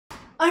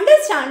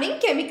Understanding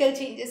chemical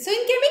changes. So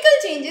in chemical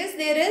changes,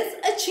 there is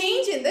a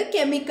change in the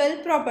chemical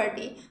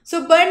property.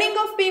 So burning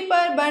of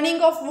paper,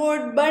 burning of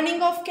wood,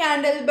 burning of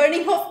candle,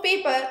 burning of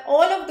paper,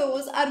 all of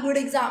those are good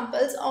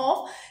examples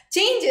of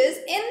changes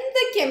in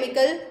the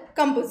chemical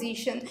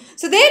composition.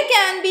 So there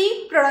can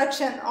be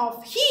production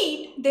of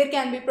heat, there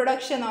can be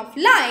production of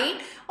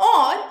light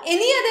or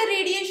any other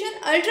radiation,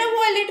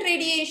 ultraviolet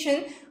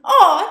radiation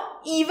or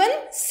even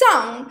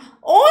sound.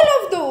 All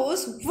of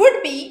those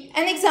would be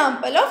an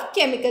example of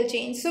chemical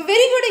change. So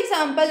very good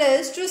example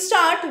is to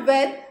start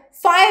with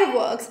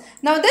fireworks.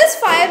 Now this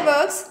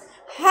fireworks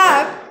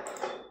have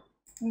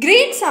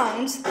great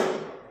sounds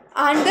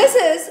and this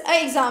is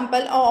an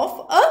example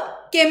of a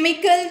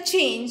chemical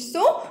change.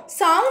 So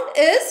sound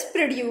is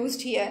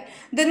produced here.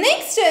 The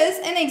next is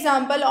an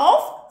example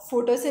of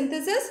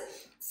photosynthesis.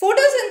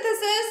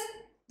 Photosynthesis,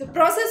 the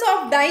process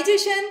of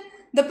digestion,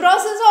 the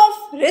process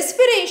of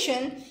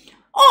respiration,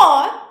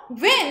 or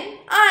when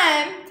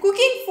I am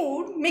cooking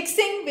food,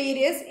 mixing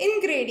various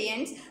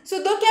ingredients, so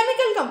the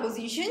chemical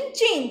composition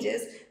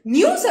changes,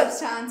 new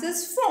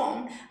substances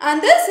form,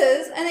 and this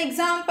is an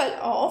example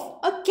of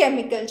a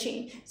chemical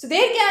change. So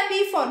there can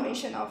be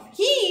formation of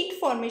heat,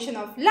 formation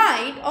of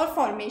light or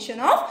formation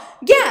of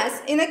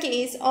gas in a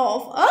case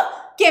of a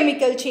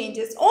chemical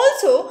changes.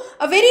 Also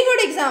a very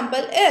good example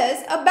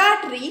is a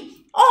battery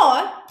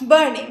or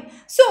burning.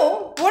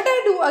 So what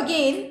I do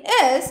again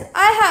is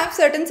I have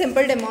certain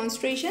simple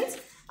demonstrations.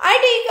 I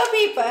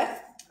take a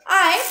paper,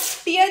 I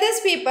tear this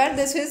paper.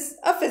 This is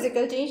a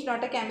physical change,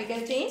 not a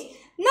chemical change.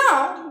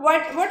 Now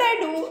what I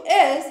do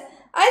is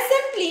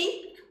I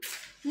simply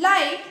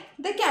light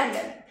the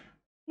candle.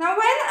 Now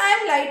when I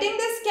am lighting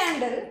this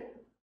candle,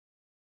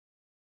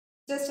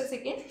 just a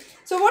second.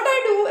 So what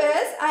I do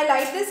is I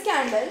light this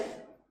candle,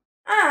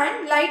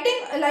 and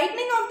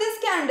lightning of this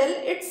candle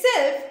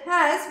itself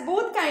has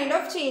both kind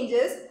of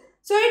changes.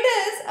 So it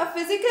is a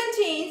physical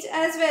change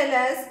as well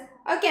as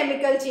a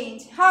chemical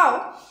change.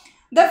 How?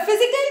 The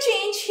physical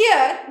change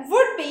here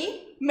would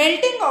be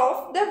melting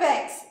of the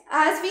wax,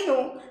 as we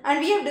know and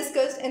we have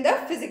discussed in the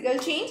physical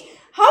change.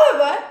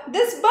 However,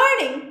 this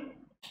burning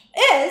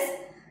is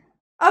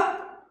a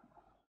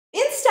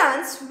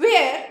instance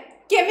where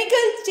chemical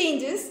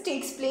changes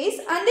takes place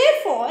and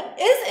therefore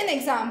is an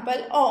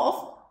example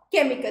of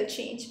chemical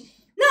change.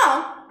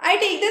 Now I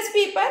take this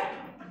paper,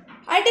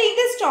 I take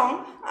this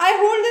tongue, I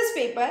hold this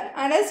paper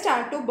and I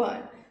start to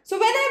burn. So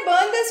when I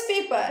burn this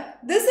paper,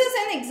 this is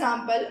an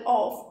example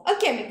of a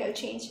chemical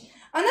change.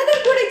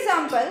 Another good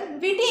example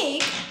we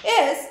take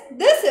is,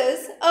 this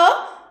is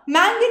a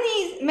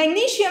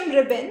magnesium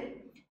ribbon.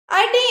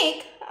 I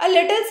take a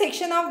little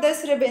section of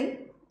this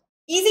ribbon,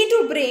 easy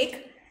to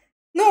break.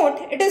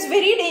 Note, it is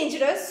very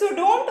dangerous, so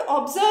don't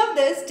observe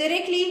this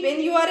directly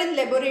when you are in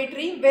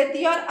laboratory with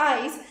your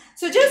eyes.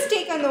 So just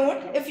take a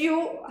note. If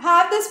you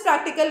have this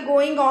practical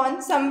going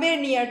on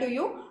somewhere near to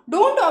you,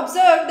 don't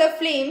observe the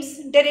flames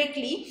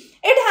directly.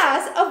 It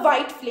has a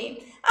white flame.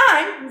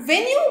 And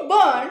when you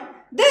burn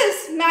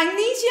this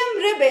magnesium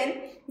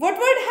ribbon, what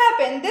would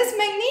happen? This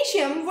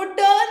magnesium would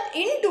turn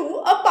into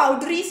a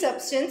powdery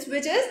substance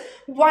which is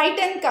white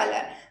in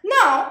color.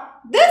 Now,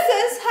 this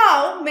is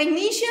how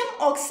magnesium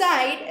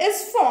oxide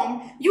is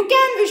formed. You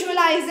can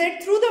visualize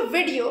it through the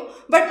video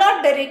but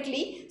not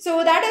directly.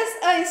 So that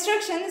is an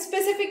instruction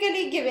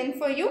specifically given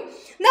for you.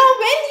 Now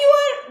when you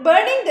are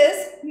burning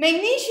this,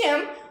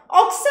 magnesium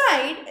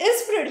oxide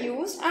is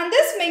produced, and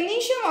this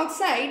magnesium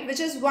oxide,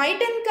 which is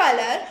white in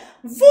color,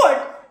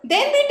 would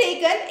then be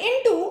taken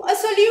into a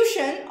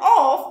solution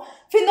of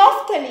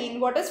phenolphthalein.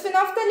 What is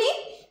phenolphthalein?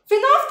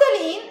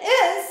 Phenolphthalein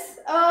is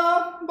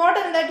a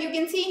bottle that you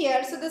can see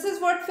here. So this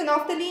is what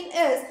phenolphthalein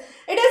is.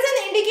 It is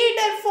an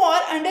indicator for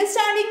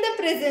understanding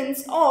the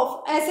presence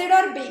of acid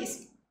or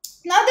base.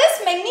 Now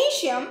this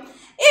magnesium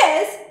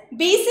is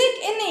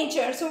basic in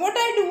nature. So what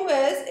I do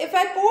is, if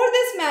I pour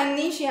this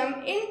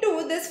magnesium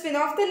into this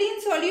phenolphthalein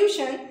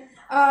solution,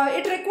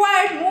 it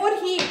required more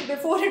heat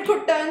before it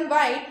could turn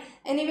white.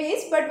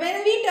 Anyways, but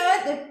when we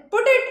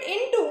put it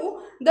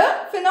into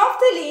the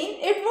phenolphthalein,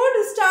 it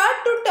would start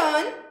to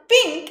turn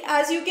pink,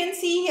 as you can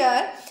see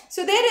here.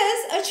 So there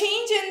is a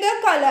change in the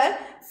color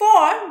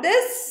for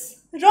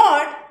this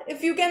rod.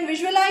 If you can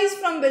visualize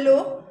from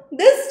below,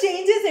 this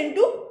changes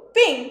into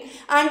pink,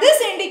 and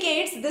this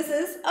indicates this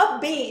is a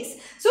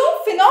base. So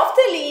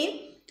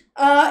phenolphthalein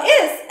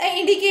is an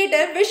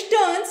indicator which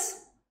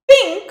turns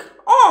pink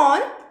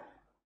on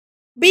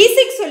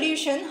basic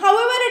solution.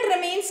 However, it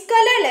remains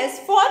colorless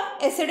for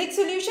acidic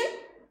solution.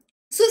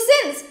 So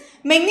since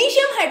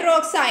magnesium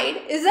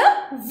hydroxide is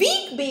a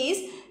weak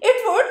base, it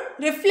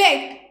would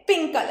reflect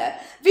pink color.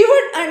 We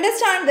would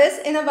understand this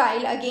in a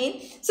while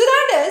again. So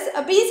that is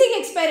a basic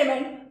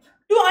experiment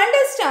to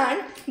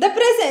understand the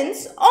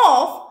presence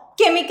of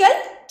chemical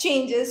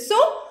changes. So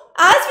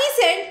as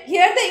we said,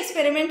 here the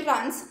experiment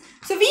runs.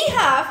 So we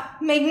have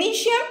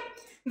magnesium.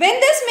 When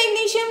this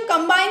magnesium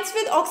combines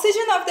with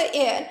oxygen of the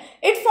air,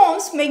 it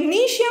forms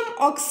magnesium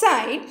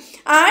oxide,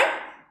 and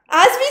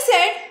as we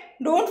said,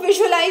 don't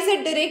visualize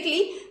it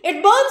directly,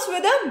 it burns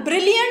with a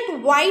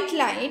brilliant white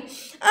light,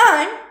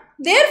 and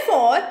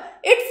therefore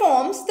it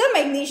forms the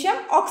magnesium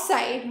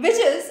oxide, which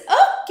is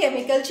a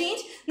chemical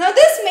change. Now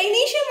this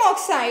magnesium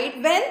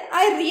oxide, when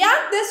I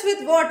react this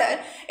with water,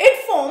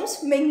 it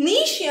forms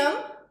magnesium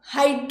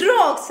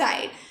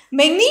hydroxide.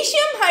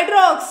 Magnesium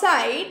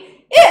hydroxide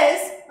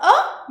is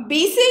a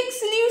basic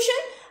solution,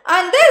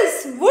 and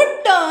this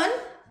would turn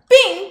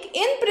pink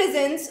in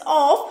presence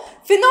of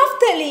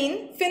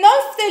phenolphthalein.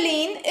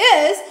 Phenolphthalein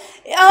is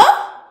a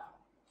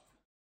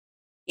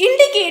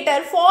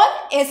indicator for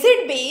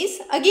acid base.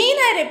 Again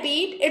I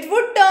repeat, it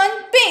would turn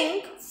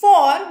pink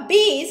for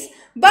base,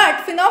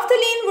 but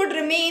phenolphthalein would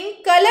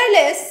remain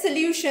colorless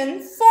solution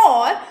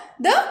for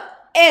the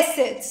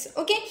acids.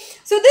 Okay,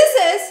 so this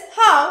is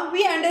how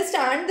we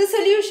understand the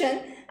solution.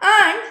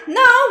 And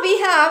now we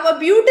have a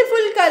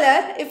beautiful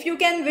color. If you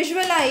can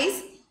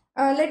visualize,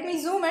 let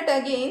me zoom it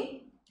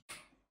again.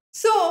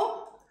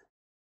 So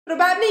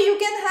probably you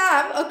can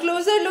have a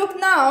closer look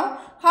now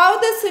how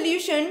the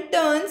solution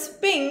turns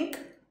pink.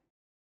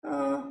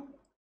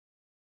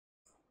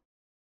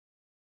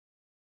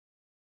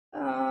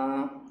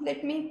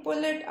 Let me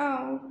pull it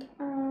out,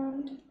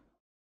 and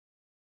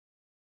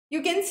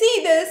you can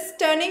see this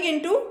turning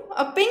into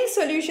a pink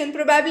solution.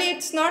 Probably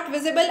it's not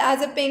visible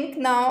as a pink.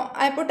 Now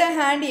I put a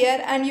hand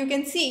here and you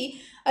can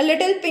see a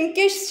little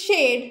pinkish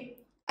shade.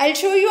 I'll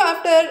show you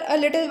after a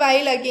little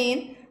while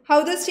again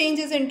how this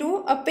changes into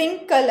a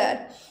pink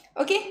color.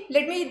 Okay,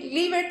 let me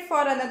leave it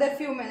for another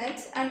few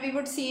minutes and we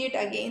would see it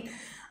again.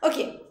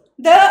 Okay,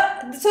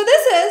 so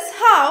this is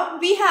how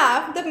we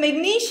have the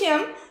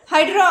magnesium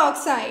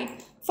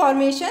hydroxide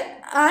formation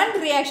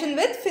and reaction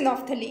with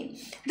phenolphthalein.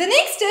 The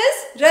next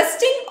is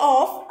rusting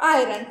of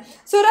iron.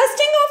 So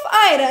rusting of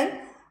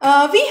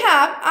iron, we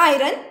have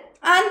iron,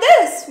 and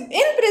this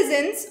in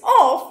presence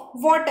of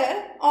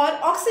water or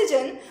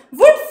oxygen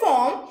would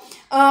form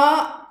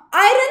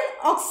iron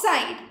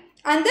oxide,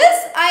 and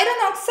this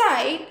iron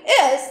oxide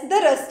is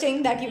the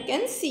rusting that you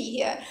can see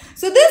here.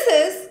 So this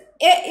is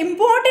an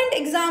important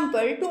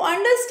example to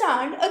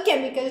understand a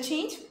chemical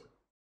change.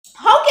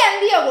 How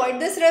can we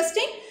avoid this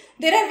rusting?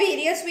 There are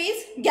various ways.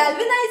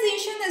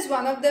 Galvanization is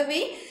one of the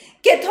way.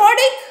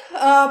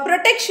 Cathodic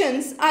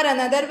protections are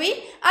another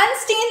way, and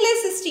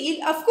stainless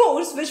steel, of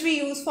course, which we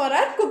use for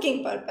our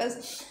cooking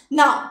purpose.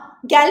 Now,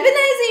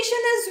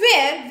 galvanization is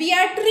where we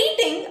are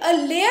treating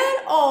a layer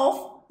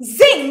of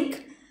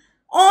zinc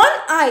on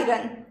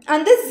iron,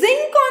 and the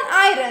zinc on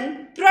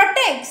iron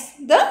protects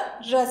the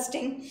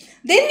rusting.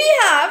 Then we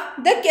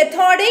have the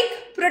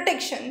cathodic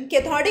protection.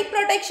 Cathodic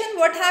protection,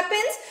 what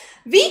happens?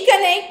 We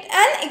connect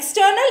an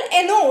external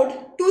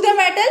anode to the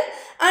metal,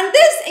 and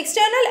this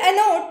external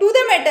anode to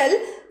the metal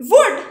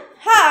would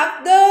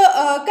have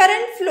the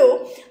current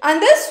flow,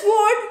 and this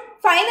would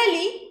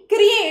finally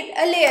create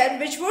a layer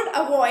which would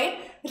avoid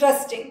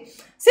rusting.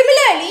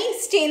 Similarly,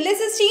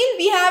 stainless steel,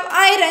 we have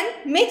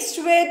iron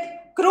mixed with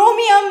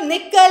chromium,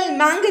 nickel,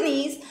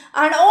 manganese,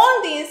 and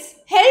all these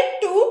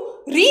help to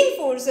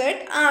reinforce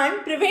it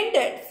and prevent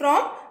it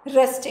from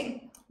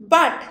rusting.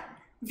 But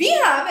we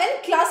have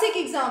a classic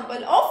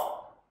example of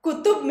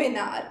Qutub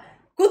Minar.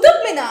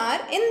 Qutub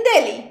Minar in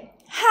Delhi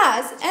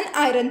has an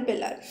iron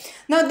pillar.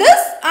 Now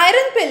this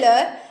iron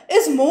pillar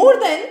is more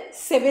than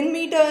 7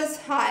 meters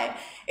high.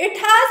 It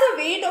has a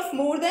weight of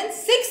more than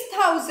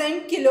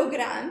 6,000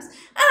 kilograms,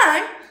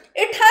 and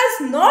it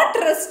has not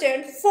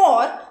rusted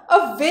for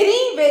a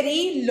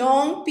very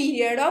long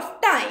period of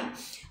time,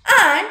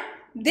 and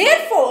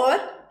therefore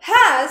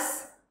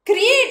has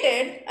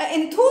created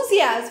an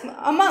enthusiasm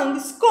among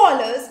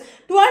scholars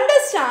to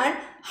understand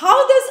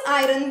how this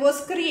iron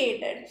was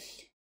created,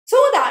 so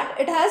that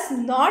it has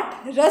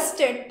not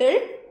rusted till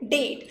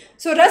date.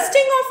 So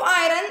rusting of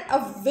iron,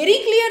 a very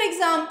clear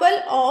example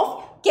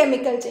of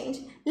chemical change.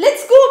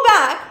 Let's go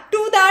back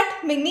to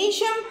that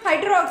magnesium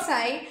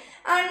hydroxide,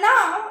 and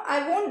now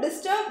I won't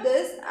disturb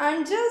this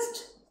and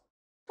just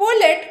pull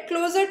it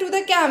closer to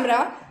the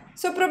camera.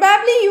 So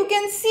probably you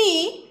can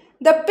see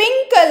the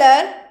pink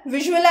color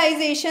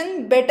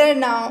visualization better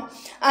now,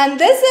 and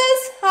this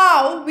is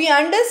how we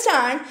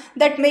understand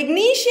that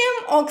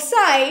magnesium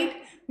oxide,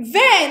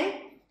 when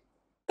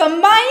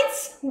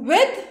combines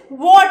with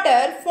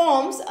water,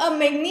 forms a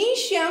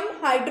magnesium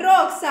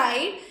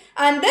hydroxide,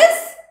 and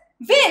this,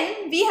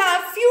 when we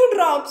have few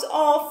drops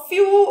of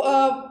few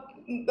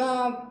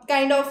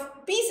kind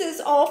of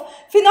pieces of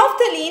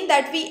phenolphthalein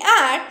that we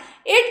add,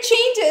 it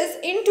changes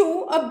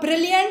into a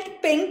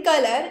brilliant pink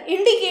color,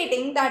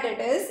 indicating that it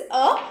is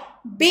a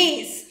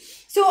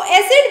base. So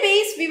acid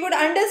base we would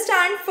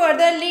understand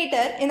further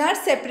later in our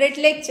separate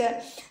lecture.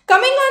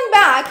 Coming on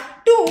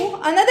back to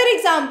another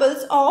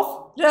examples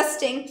of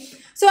rusting.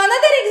 So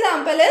another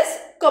example is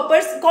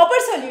copper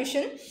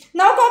solution.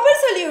 Now copper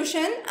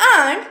solution,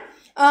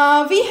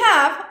 and we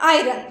have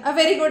iron, a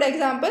very good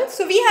example.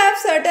 So we have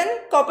certain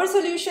copper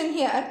solution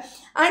here,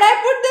 and I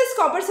put this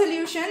copper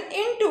solution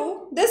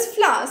into this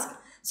flask.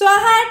 So I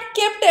had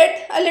kept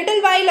it a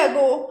little while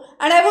ago,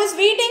 and I was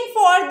waiting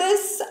for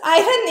this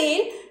iron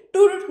nail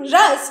to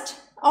rust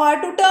or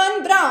to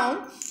turn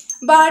brown,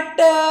 but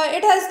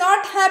it has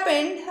not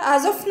happened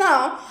as of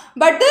now.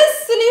 But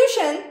this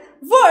solution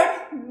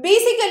would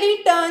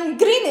basically turn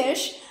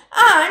greenish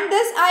and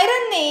this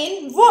iron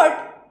nail would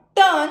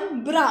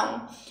turn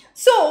brown.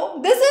 So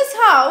this is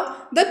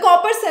how the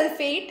copper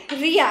sulphate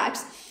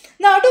reacts.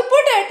 Now to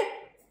put it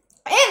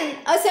in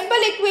a simple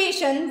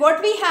equation,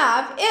 what we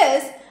have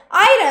is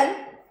iron,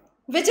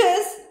 which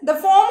is the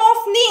form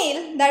of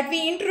nail that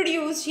we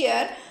introduced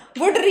here,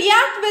 would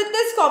react with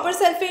this copper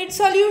sulphate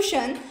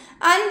solution,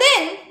 and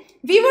then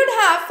we would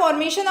have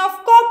formation of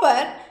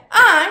copper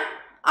and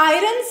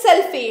iron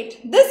sulphate.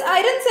 This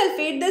iron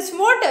sulphate, this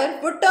water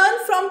would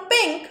turn from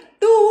pink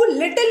to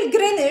little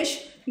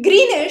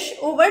greenish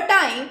over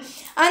time,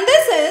 and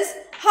this is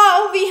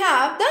how we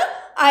have the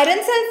iron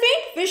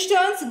sulphate which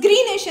turns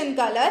greenish in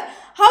color.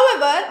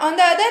 However, on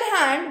the other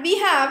hand, we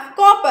have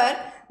copper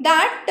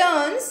that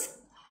turns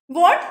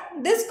what?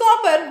 This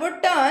copper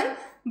would turn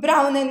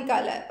brown in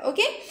color.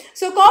 Okay,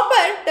 so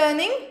copper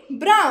turning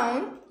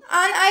brown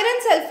and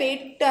iron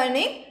sulphate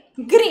turning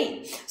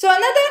green. So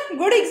another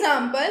good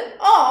example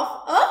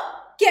of a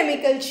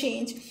chemical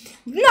change.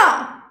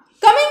 Now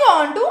coming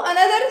on to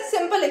another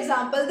simple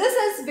example, this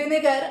is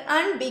vinegar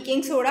and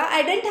baking soda.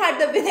 I didn't have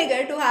the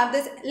vinegar to have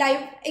this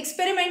live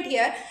experiment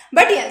here,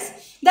 but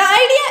yes, the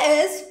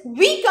idea is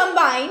we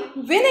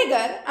combine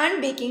vinegar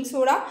and baking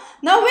soda.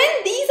 Now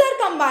when these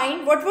are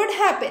combined, what would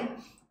happen?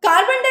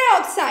 Carbon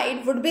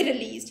dioxide would be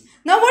released.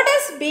 Now what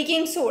is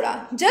baking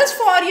soda? Just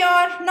for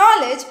your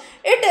knowledge,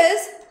 it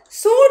is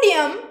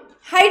sodium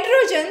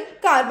hydrogen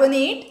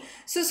carbonate.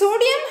 So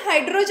sodium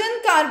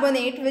hydrogen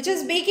carbonate, which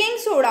is baking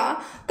soda,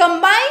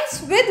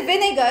 combines with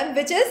vinegar,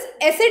 which is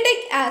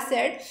acetic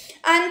acid,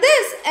 and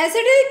this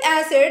acetic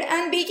acid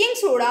and baking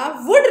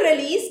soda would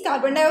release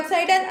carbon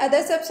dioxide and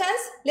other substance.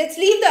 Let's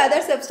leave the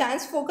other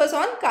substance, focus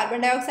on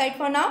carbon dioxide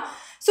for now.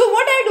 So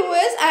what I do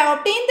is I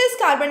obtain this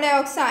carbon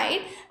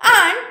dioxide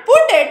and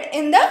put it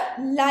in the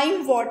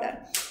lime water.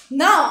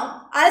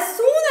 Now, as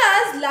soon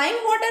as lime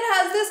water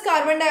has this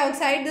carbon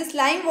dioxide, this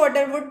lime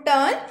water would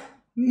turn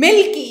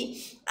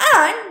milky,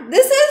 and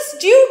this is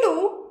due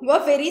to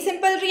a very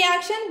simple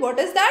reaction. What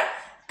is that?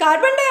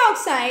 Carbon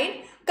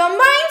dioxide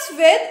combines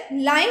with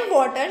lime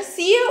water,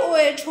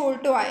 CaOH whole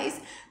twice,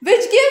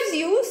 which gives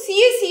you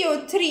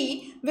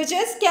CaCO3, which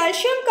is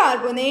calcium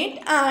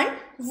carbonate and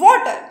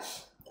water.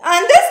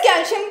 And this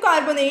calcium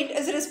carbonate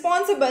is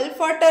responsible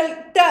for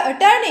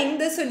turning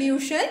the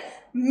solution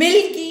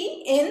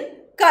milky in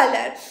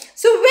color.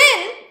 So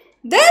when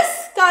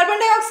this carbon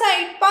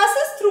dioxide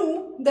passes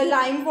through the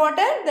lime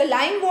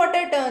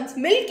water turns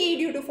milky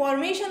due to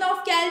formation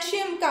of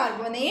calcium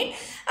carbonate,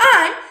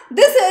 and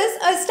this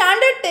is a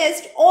standard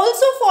test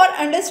also for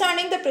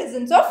understanding the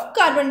presence of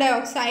carbon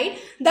dioxide,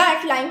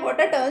 that lime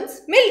water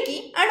turns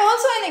milky, and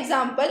also an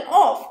example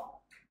of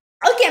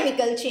a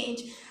chemical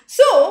change.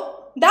 So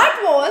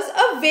that was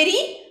a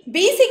very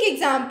basic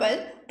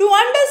example to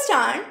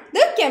understand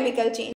the chemical change.